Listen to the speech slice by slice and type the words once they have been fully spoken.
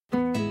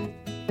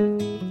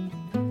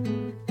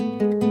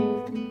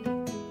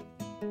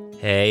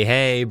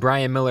Hey,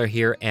 Brian Miller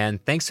here,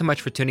 and thanks so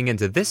much for tuning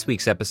into this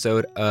week's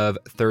episode of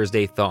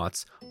Thursday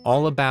Thoughts,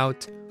 all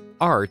about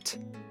art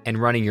and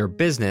running your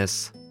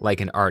business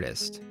like an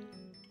artist.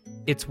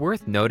 It's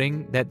worth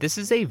noting that this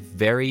is a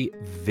very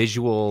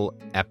visual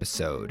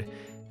episode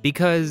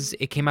because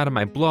it came out of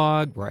my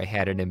blog where I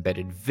had an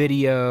embedded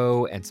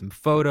video and some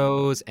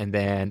photos, and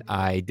then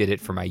I did it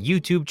for my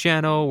YouTube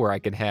channel where I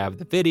can have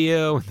the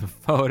video and the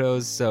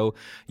photos. So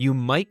you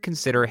might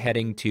consider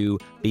heading to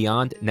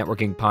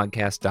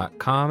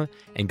beyondnetworkingpodcast.com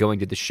and going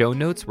to the show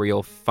notes where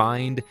you'll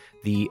find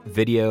the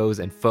videos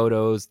and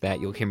photos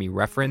that you'll hear me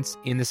reference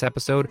in this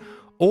episode,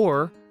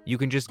 or you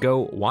can just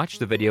go watch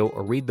the video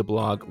or read the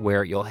blog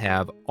where you'll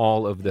have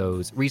all of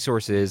those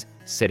resources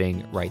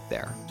sitting right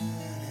there.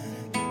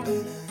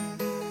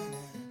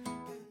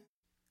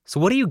 So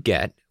what do you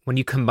get when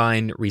you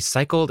combine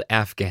recycled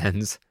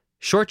Afghans,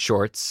 short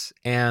shorts,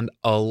 and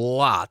a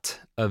lot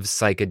of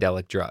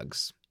psychedelic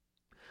drugs?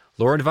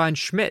 Lord von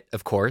Schmidt,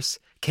 of course,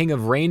 king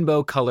of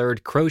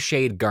rainbow-colored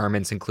crocheted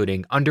garments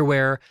including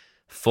underwear,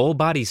 full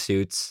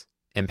bodysuits,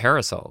 and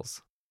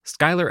parasols.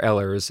 Skylar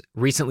Ehlers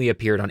recently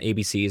appeared on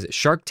ABC's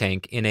Shark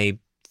Tank in a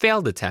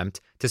failed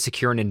attempt to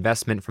secure an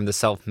investment from the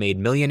self-made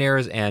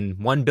millionaires and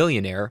one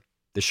billionaire,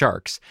 the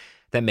sharks,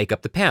 that make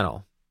up the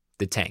panel,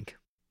 the tank.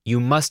 You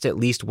must at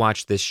least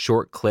watch this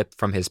short clip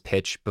from his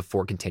pitch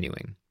before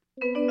continuing.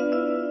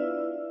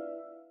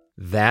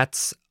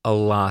 That's a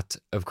lot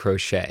of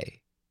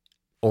crochet.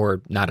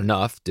 Or not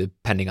enough,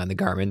 depending on the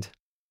garment.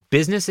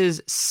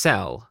 Businesses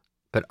sell,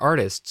 but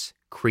artists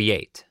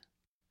create.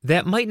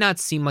 That might not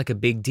seem like a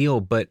big deal,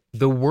 but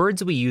the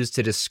words we use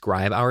to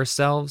describe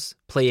ourselves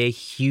play a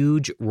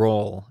huge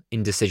role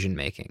in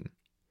decision-making.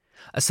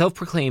 A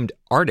self-proclaimed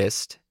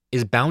artist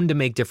is bound to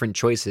make different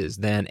choices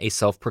than a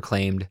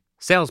self-proclaimed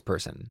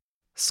salesperson.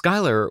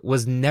 Skylar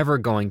was never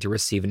going to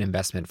receive an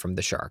investment from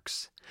the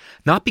Sharks.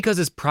 Not because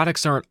his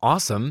products aren't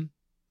awesome,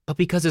 but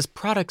because his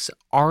products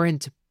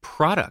aren't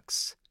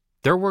products.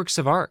 They're works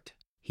of art.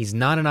 He's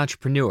not an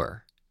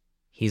entrepreneur.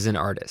 He's an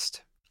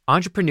artist.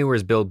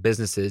 Entrepreneurs build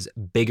businesses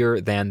bigger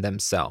than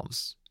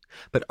themselves,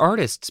 but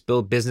artists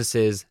build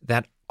businesses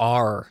that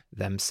are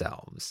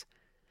themselves.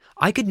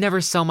 I could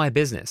never sell my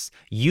business.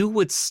 You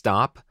would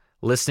stop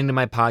listening to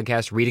my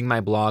podcast, reading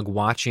my blog,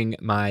 watching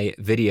my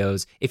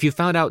videos if you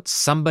found out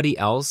somebody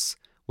else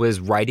was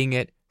writing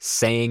it,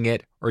 saying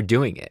it, or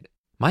doing it.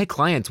 My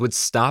clients would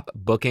stop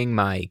booking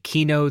my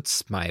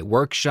keynotes, my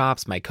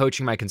workshops, my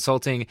coaching, my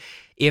consulting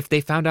if they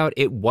found out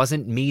it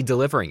wasn't me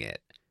delivering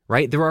it,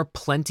 right? There are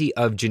plenty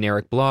of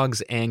generic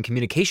blogs and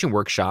communication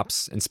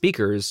workshops and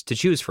speakers to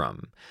choose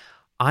from.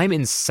 I'm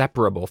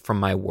inseparable from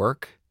my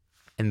work,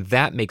 and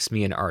that makes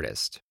me an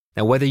artist.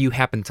 Now, whether you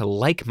happen to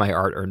like my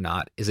art or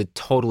not is a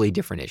totally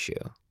different issue.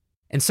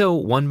 And so,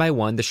 one by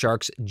one, the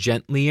Sharks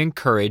gently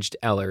encouraged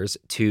Ehlers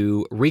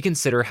to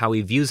reconsider how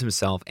he views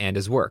himself and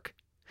his work.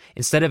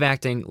 Instead of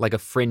acting like a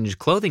fringe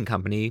clothing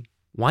company,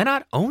 why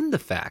not own the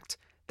fact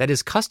that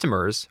his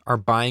customers are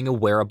buying a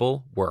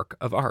wearable work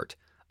of art,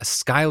 a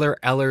Skylar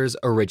Ehlers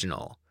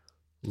original,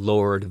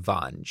 Lord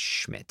von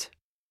Schmidt?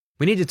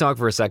 We need to talk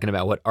for a second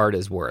about what art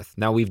is worth.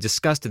 Now, we've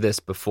discussed this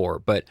before,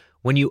 but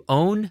when you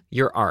own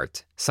your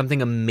art,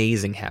 something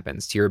amazing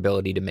happens to your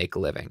ability to make a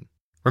living.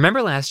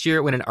 Remember last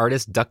year when an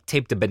artist duct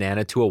taped a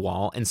banana to a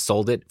wall and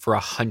sold it for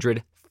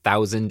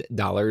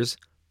 $100,000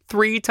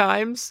 3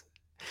 times?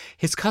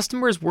 His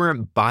customers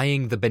weren't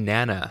buying the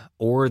banana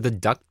or the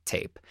duct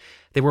tape.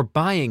 They were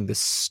buying the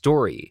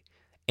story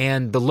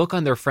and the look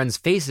on their friends'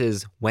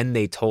 faces when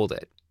they told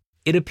it.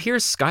 It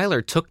appears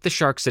Skylar took the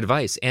Sharks'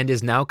 advice and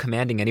is now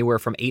commanding anywhere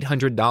from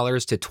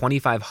 $800 to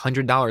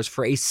 $2,500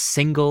 for a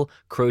single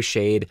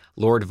crocheted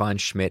Lord von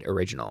Schmidt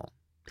original.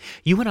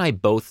 You and I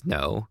both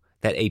know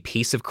that a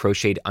piece of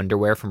crocheted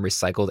underwear from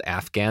recycled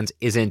Afghans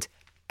isn't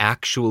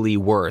actually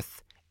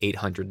worth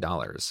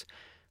 $800.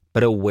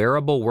 But a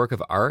wearable work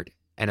of art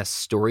and a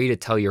story to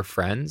tell your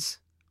friends?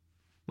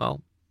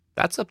 Well,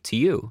 that's up to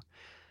you.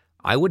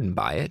 I wouldn't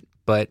buy it,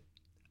 but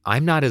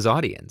I'm not his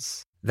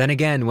audience. Then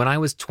again, when I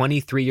was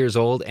 23 years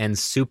old and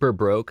super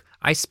broke,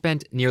 I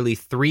spent nearly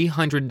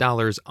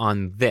 $300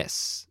 on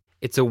this.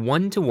 It's a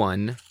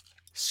 1-to-1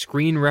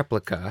 screen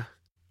replica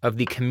of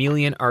the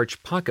Chameleon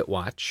Arch pocket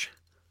watch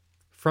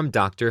from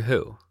Doctor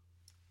Who.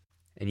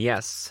 And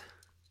yes,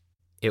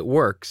 it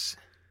works,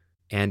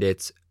 and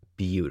it's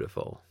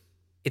beautiful.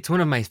 It's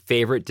one of my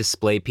favorite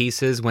display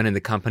pieces when in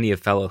the company of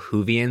fellow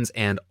Whovians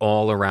and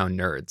all-around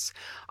nerds.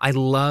 I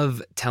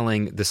love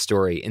telling the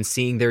story and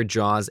seeing their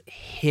jaws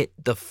hit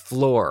the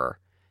floor,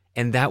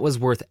 and that was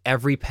worth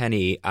every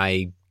penny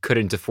I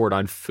couldn't afford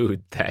on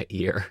food that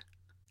year.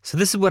 So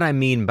this is what I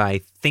mean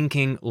by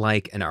thinking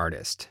like an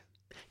artist.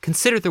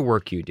 Consider the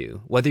work you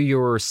do, whether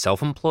you're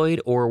self-employed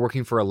or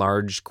working for a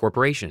large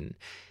corporation.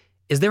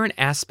 Is there an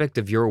aspect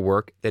of your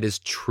work that is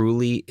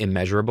truly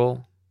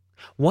immeasurable?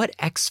 What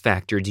X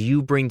factor do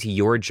you bring to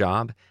your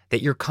job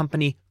that your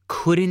company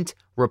couldn't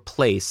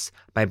replace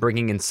by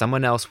bringing in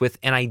someone else with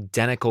an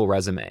identical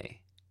resume?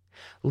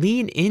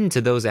 Lean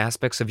into those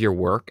aspects of your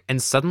work,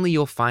 and suddenly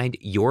you'll find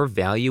your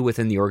value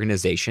within the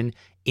organization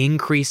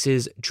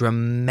increases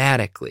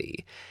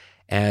dramatically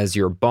as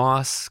your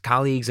boss,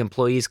 colleagues,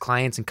 employees,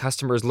 clients, and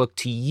customers look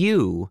to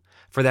you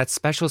for that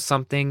special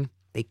something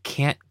they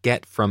can't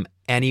get from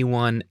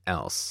anyone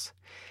else.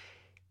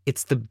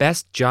 It's the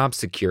best job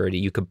security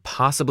you could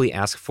possibly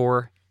ask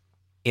for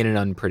in an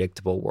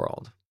unpredictable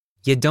world.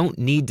 You don't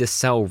need to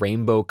sell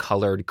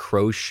rainbow-colored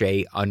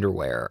crochet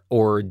underwear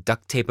or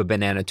duct tape a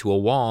banana to a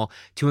wall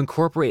to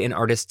incorporate an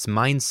artist's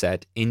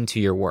mindset into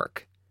your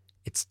work.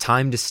 It's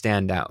time to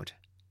stand out.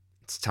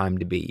 It's time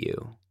to be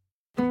you.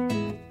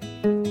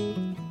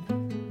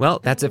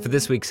 Well, that's it for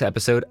this week's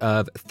episode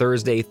of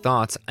Thursday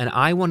Thoughts, and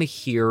I want to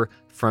hear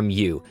from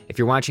you. If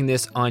you're watching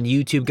this on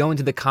YouTube, go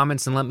into the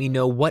comments and let me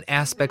know what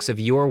aspects of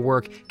your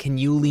work can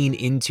you lean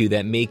into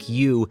that make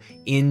you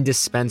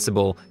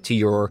indispensable to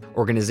your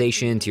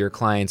organization, to your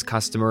clients,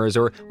 customers,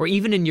 or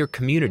even in your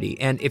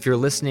community. And if you're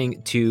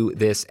listening to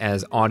this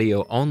as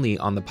audio only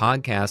on the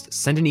podcast,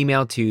 send an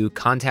email to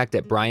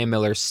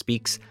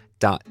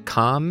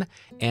contact@brianmillerspeaks.com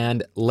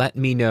and let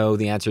me know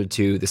the answer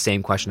to the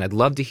same question. I'd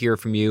love to hear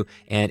from you,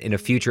 and in a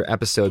future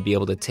episode be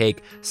able to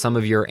take some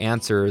of your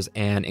answers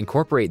and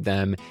incorporate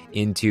them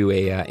into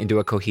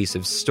a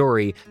cohesive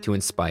story to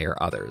inspire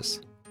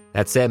others.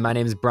 That said, my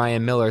name is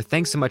Brian Miller.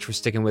 Thanks so much for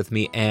sticking with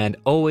me, and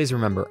always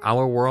remember,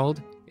 our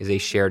world is a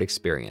shared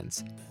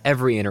experience.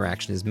 Every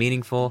interaction is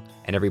meaningful,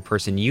 and every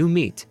person you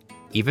meet,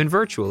 even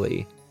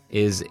virtually,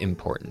 is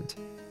important.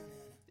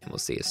 And we'll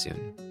see you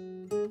soon.